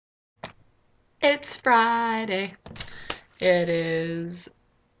It's Friday. It is.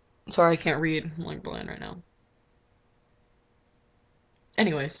 Sorry, I can't read. I'm like blind right now.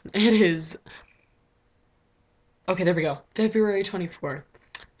 Anyways, it is. Okay, there we go. February 24th.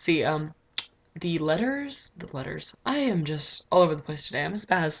 See, the letters. I am just all over the place today. I'm a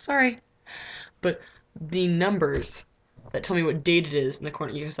spaz. Sorry. But the numbers that tell me what date it is in the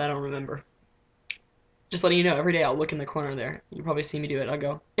corner, because I don't remember. Just letting you know, every day I'll look in the corner there. You probably see me do it. I'll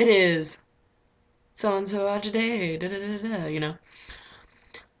go, it is so and so out today, da da da da,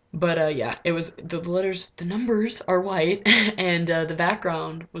 But yeah, it was the letters, the numbers are white, and the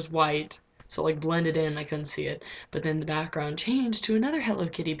background was white, so like blended in, I couldn't see it. But then the background changed to another Hello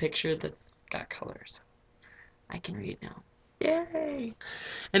Kitty picture that's got colors. I can read now. Yay!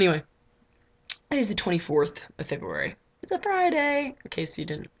 Anyway, it is the 24th of February. It's a Friday, in case you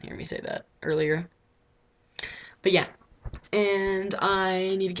didn't hear me say that earlier. But yeah, and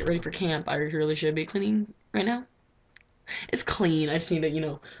I need to get ready for camp. I really should be cleaning right now. It's clean. I just need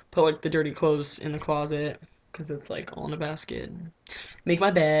to, put like the dirty clothes in the closet because it's like all in a basket. Make my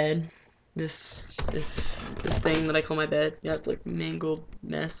bed. This thing that I call my bed. Yeah, it's like mangled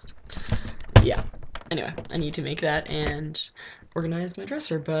mess. Yeah. Anyway, I need to make that and organize my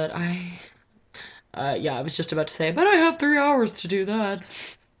dresser, but yeah, I was just about to say, but I have 3 hours to do that,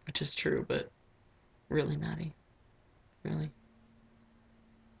 which is true, but really, Maddie, really,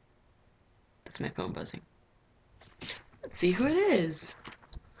 that's my phone buzzing. Let's see who it is.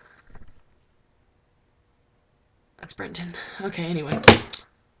 That's Brenton. Okay, anyway,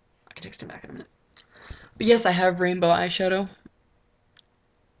 I can text him back in a minute. But yes, I have rainbow eyeshadow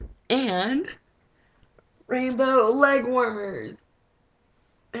and rainbow leg warmers.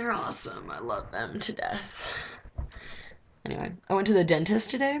 They're awesome. I love them to death. Anyway, I went to the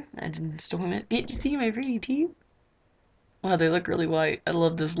dentist today. I didn't still went. Did you see my pretty teeth? Wow, they look really white. I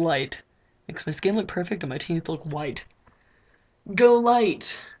love this light. Makes my skin look perfect and my teeth look white. Go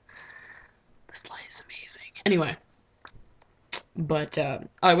light. This light is amazing. Anyway, but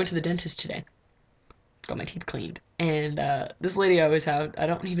I went to the dentist today. Got my teeth cleaned. And this lady I always have, I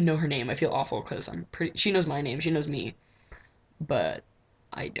don't even know her name. I feel awful because she knows my name. She knows me. But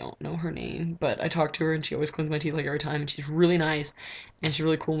I don't know her name. But I talk to her and she always cleans my teeth like every time. And she's really nice. And she's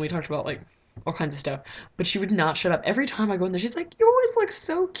really cool. And we talked about like all kinds of stuff. But she would not shut up. Every time I go in there, she's like, you always look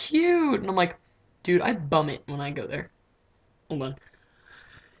so cute. And I'm like, dude, I bum it when I go there. Hold on.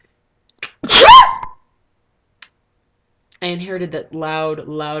 I inherited that loud,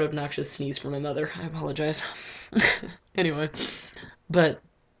 obnoxious sneeze from my mother. I apologize. Anyway, but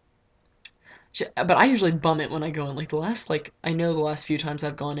but I usually bum it when I go in. Like I know the last few times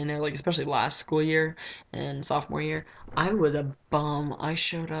I've gone in there, like especially last school year and sophomore year, I was a bum. I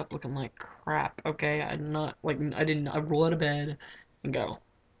showed up looking like crap. Okay, I roll out of bed and go.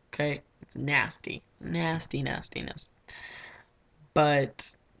 Okay, it's nasty, nasty, nastiness.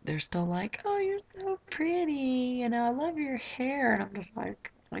 But they're still like, oh, you're so pretty, I love your hair, and I'm just I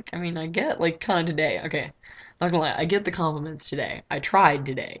mean, I get like kind of today. Okay, not gonna lie, I get the compliments today. I tried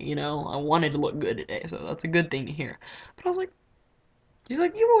today, I wanted to look good today, so that's a good thing to hear. But I was like, she's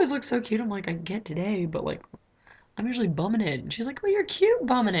like, you always look so cute. I'm like, I get today, but like, I'm usually bumming it. And she's like, well, you're cute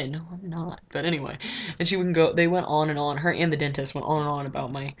bumming it. No, I'm not. But anyway, and they went on and on. Her and the dentist went on and on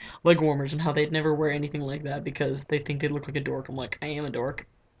about my leg warmers and how they'd never wear anything like that because they think they look like a dork. I'm like, I am a dork.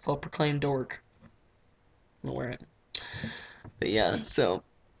 Self-proclaimed dork. I'm gonna wear it. But yeah, so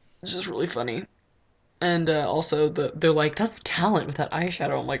it's just really funny. And also, they're like, that's talent with that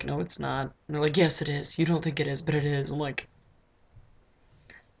eyeshadow. I'm like, no, it's not. And they're like, yes, it is. You don't think it is, but it is. I'm like,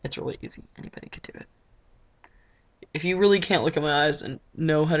 it's really easy. Anybody could do it. If you really can't look at my eyes and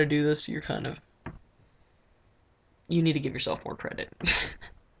know how to do this, you need to give yourself more credit.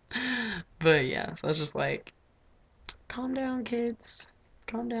 But yeah, so I was just like, calm down, kids.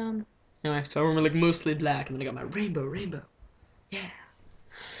 Calm down. Anyway, so I remember like mostly black, and then I got my rainbow. Yeah.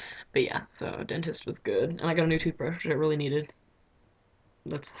 But yeah, so dentist was good. And I got a new toothbrush, which I really needed.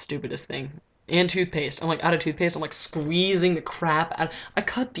 That's the stupidest thing. And toothpaste. I'm like out of toothpaste. I'm like squeezing the crap out. I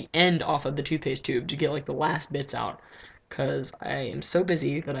cut the end off of the toothpaste tube to get like the last bits out. Because I am so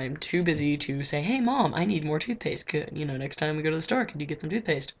busy that I'm too busy to say, hey mom, I need more toothpaste. Next time we go to the store, could you get some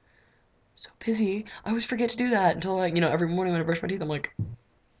toothpaste? So busy. I always forget to do that until every morning when I brush my teeth, I'm like,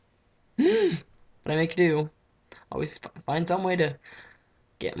 but I make do. Always find some way to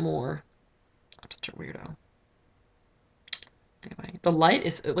get more. I'm such a weirdo. Anyway, the light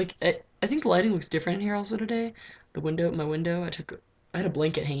is like I think the lighting looks different in here also today. My window. I had a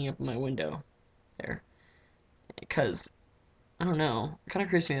blanket hanging up in my window there because I don't know. It kind of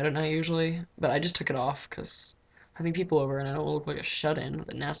creeps me out at night usually, but I just took it off because I having people over and I don't look like a shut-in with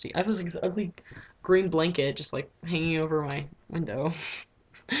a nasty. I have this ugly green blanket just like hanging over my window.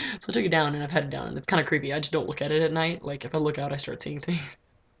 So I took it down and I've had it down and it's kind of creepy. I just don't look at it at night. Like if I look out, I start seeing things.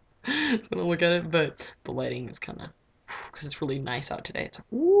 So I don't look at it, but the lighting is kind of because it's really nice out today. It's like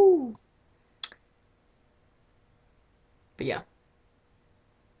woo. But yeah,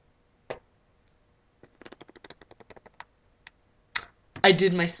 I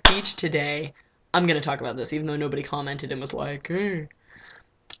did my speech today. I'm gonna talk about this, even though nobody commented and was like, "Hey."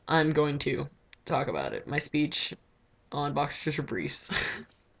 I'm going to talk about it. My speech on boxers or briefs.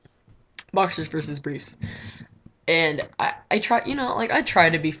 Boxers versus briefs. And I try, like I try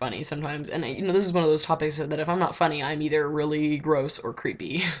to be funny sometimes. And, this is one of those topics that if I'm not funny, I'm either really gross or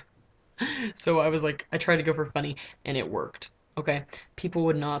creepy. So I was like, I tried to go for funny, and it worked. Okay, people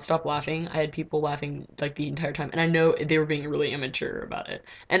would not stop laughing. I had people laughing like the entire time, and I know they were being really immature about it.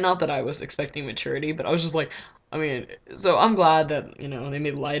 And not that I was expecting maturity, but I was just like, I mean, so I'm glad that they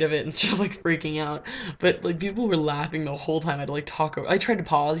made light of it instead of like freaking out. But like people were laughing the whole time. I had to like talk. I tried to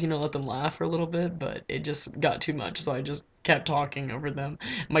pause, let them laugh for a little bit, but it just got too much, so I just kept talking over them.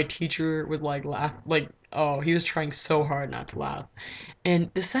 My teacher was like laugh, like oh, he was trying so hard not to laugh.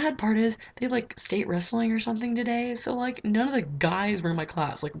 And the sad part is they have like state wrestling or something today. So like none of the guys were in my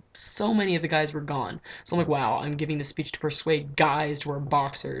class. Like so many of the guys were gone. So I'm like, wow, I'm giving this speech to persuade guys to wear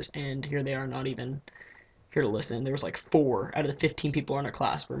boxers, and here they are not even here to listen. There was like 4 out of the 15 people in our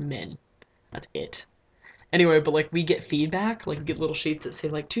class were men. That's it. Anyway, but like we get feedback, like we get little sheets that say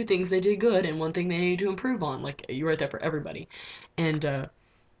like 2 things they did good and 1 thing they need to improve on. Like you write that for everybody. And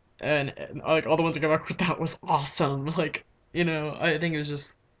like all the ones that come back with that was awesome. Like, I think it was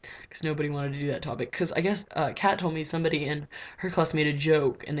just because nobody wanted to do that topic. Because I guess Kat told me somebody in her class made a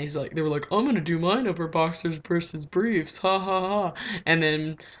joke, and they were like, I'm gonna do mine over boxers versus briefs, ha ha ha. And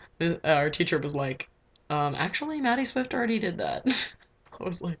then our teacher was like, actually, Maddie Swift already did that. I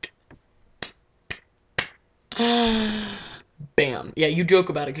was like, bam. Yeah, you joke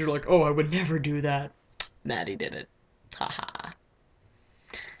about it because you're like, oh, I would never do that. Maddie did it. Haha.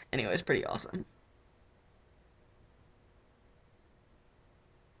 Anyway, it's pretty awesome.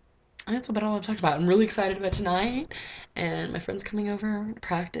 That's about all I've talked about. I'm really excited about tonight, and my friend's coming over to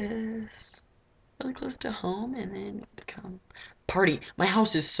practice really close to home, and then to come party. My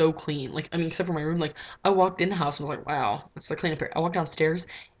house is so clean. Like, I mean, except for my room. Like, I walked in the house and was like, wow, let's like clean up here. I walked downstairs.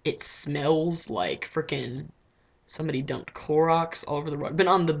 It smells like freaking somebody dumped Clorox all over the rug, but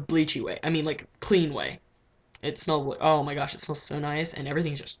on the bleachy way. I mean, like, clean way. It smells like, oh my gosh, it smells so nice, and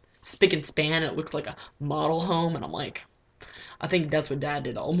everything's just spick and span. And it looks like a model home, and I'm like, I think that's what Dad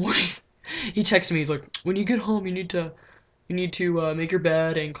did all morning. He texted me. He's like, "When you get home, you need to make your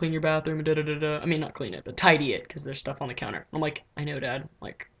bed and clean your bathroom and da da da da. I mean, not clean it, but tidy it because there's stuff on the counter." I'm like, "I know, Dad.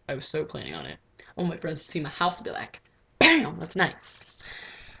 Like, I was so planning on it. I want my friends to see my house and be like, bam, that's nice."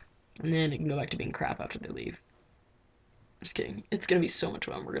 And then it can go back to being crap after they leave. Just kidding. It's gonna be so much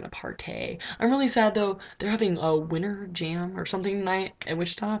fun. We're gonna partay. I'm really sad though. They're having a winter jam or something tonight at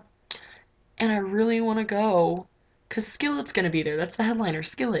Wichita, and I really want to go because Skillet's gonna be there. That's the headliner,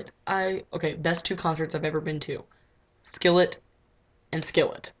 Skillet. Okay, best 2 concerts I've ever been to. Skillet and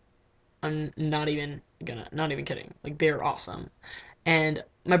Skillet. I'm not even kidding. Like they're awesome. And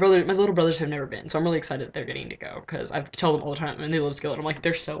my little brothers have never been, so I'm really excited that they're getting to go because I've told them all the time, and they love Skillet. I'm like,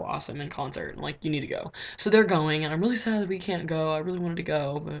 they're so awesome in concert, and like you need to go. So they're going, and I'm really sad that we can't go. I really wanted to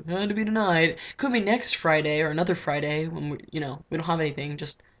go, but it had to be tonight. Could be next Friday or another Friday when we don't have anything,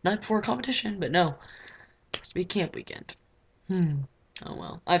 just night before a competition. But no, it has to be camp weekend. Oh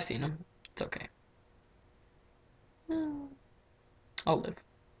well, I've seen them. It's okay. Hmm. I'll live.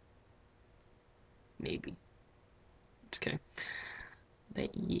 Maybe. Just kidding.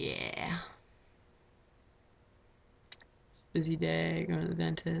 But yeah. Busy day, going to the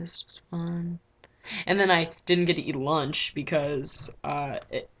dentist was fun. And then I didn't get to eat lunch because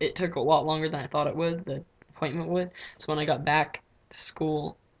it took a lot longer than I thought it would, the appointment would. So when I got back to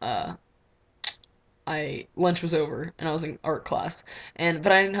school, I lunch was over and I was in art class. But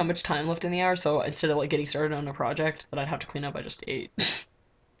I didn't have much time left in the hour, so instead of like getting started on a project that I'd have to clean up, I just ate.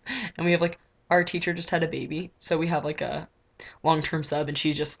 And we have like our teacher just had a baby, so we have like a long-term sub, and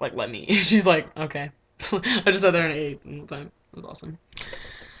she's just like let me. She's like, okay. I just sat there and ate the whole time. It was awesome.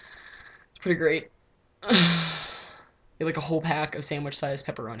 It's pretty great. Like a whole pack of sandwich-sized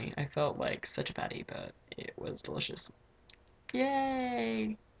pepperoni. I felt like such a patty, but it was delicious.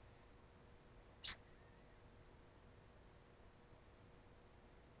 Yay!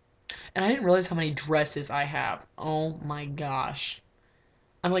 And I didn't realize how many dresses I have. Oh my gosh.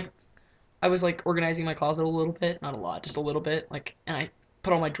 I'm like, I was like organizing my closet a little bit, not a lot, just a little bit. Like, and I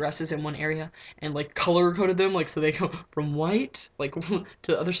put all my dresses in one area and like color coded them like so they go from white like to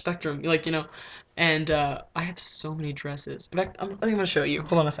the other spectrum like you know and I have so many dresses. In fact, I think I'm gonna show you.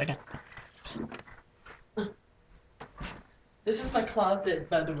 Hold on a second. This is my closet,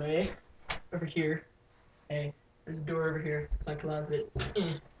 by the way, over here. Hey, there's a door over here. It's my closet.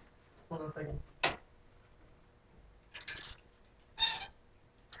 Hold on a second.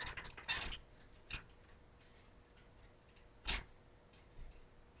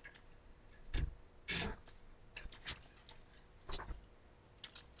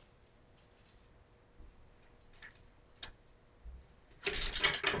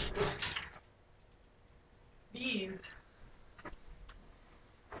 These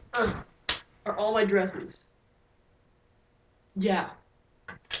are all my dresses. Yeah,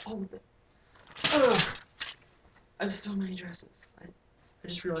 all of it. I have so many dresses. I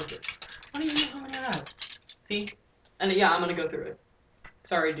just realized this. I don't even know how many I have. See? And yeah, I'm gonna go through it.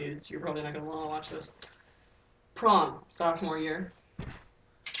 Sorry, dudes. You're probably not gonna want to watch this. Prom, sophomore year.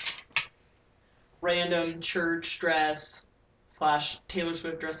 Random church dress / Taylor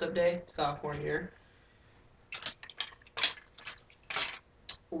Swift dress up day, sophomore year.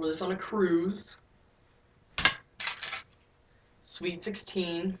 Wore this on a cruise. Sweet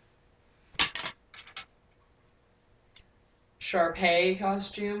 16. Sharpay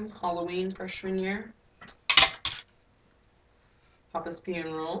costume, Halloween freshman year. Papa's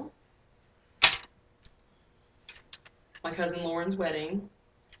funeral. My cousin Lauren's wedding.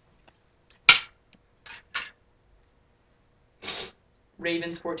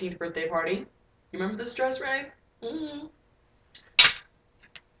 Raven's 14th birthday party. You remember this dress, Ray? Mm-hmm.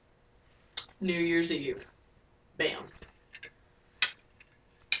 New Year's Eve. Bam.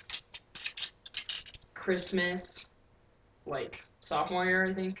 Christmas, like sophomore year,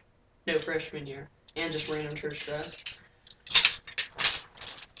 I think. No, freshman year. And just random church dress.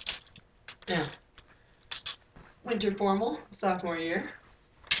 Yeah. Winter formal, sophomore year.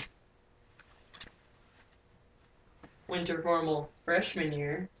 Winter formal, freshman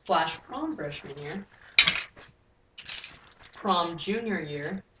year / prom freshman year. Prom junior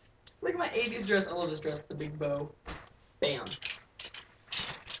year. Look at my 80s dress. I love this dress, the big bow. Bam.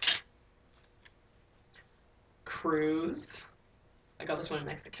 Cruise. I got this one in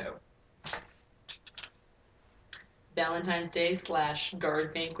Mexico. Valentine's Day /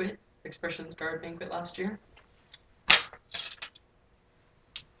 guard banquet. Expressions guard banquet last year.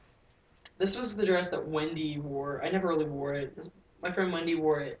 This was the dress that Wendy wore. I never really wore it. My friend Wendy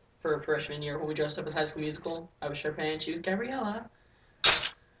wore it for her freshman year when we dressed up as High School Musical. I was Sharpay and she was Gabriella.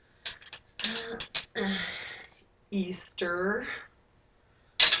 Easter.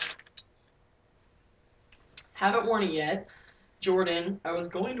 Haven't worn it yet. Jordan, I was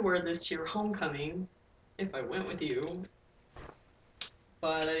going to wear this to your homecoming if I went with you,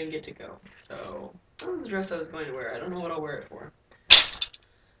 but I didn't get to go. So that was the dress I was going to wear. I don't know what I'll wear it for.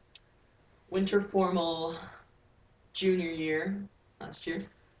 Winter formal junior year, last year.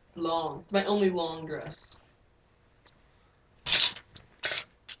 It's long. It's my only long dress.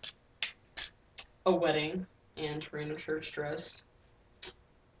 A wedding and random church dress.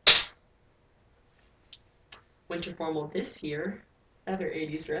 Winter formal this year. Another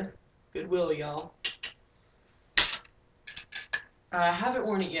 80s dress. Goodwill, y'all. I haven't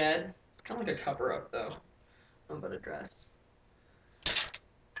worn it yet. It's kind of like a cover-up, though. But a dress.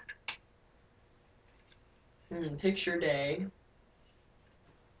 Picture day.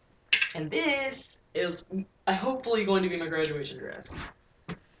 And this is hopefully going to be my graduation dress.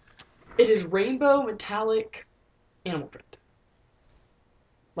 It is rainbow metallic animal print.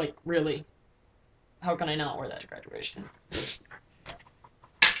 Like, really. How can I not wear that to graduation?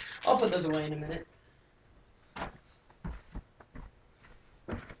 I'll put those away in a minute.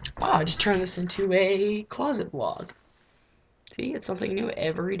 Wow, I just turned this into a closet vlog. See, it's something new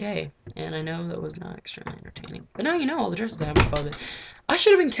every day. And I know that was not extremely entertaining. But now you know all the dresses I have in the closet. I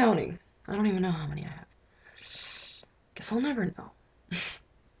should have been counting. I don't even know how many I have. Guess I'll never know.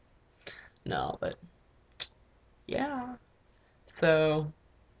 No, but yeah. So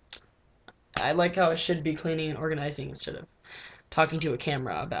I like how I should be cleaning and organizing instead of talking to a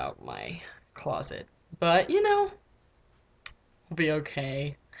camera about my closet. But, you know, I'll be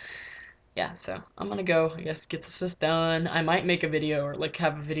okay. Yeah, so I'm gonna go, I guess, get this done. I might make a video or, like,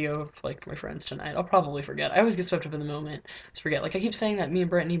 have a video of, like, my friends tonight. I'll probably forget. I always get swept up in the moment. Just forget. Like, I keep saying that me and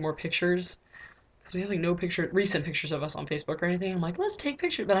Brett need more pictures. Because we have, like, no recent pictures of us on Facebook or anything. I'm like, let's take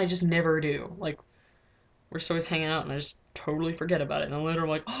pictures. But I just never do. Like, we're just always hanging out and I just totally forget about it. And then later I'm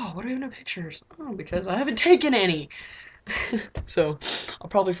like, oh, what do we have no pictures? Oh, because I haven't taken any. So I'll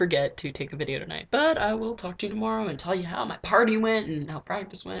probably forget to take a video tonight, but I will talk to you tomorrow and tell you how my party went and how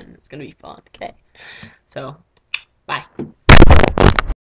practice went, and it's gonna be fun, okay? So, bye.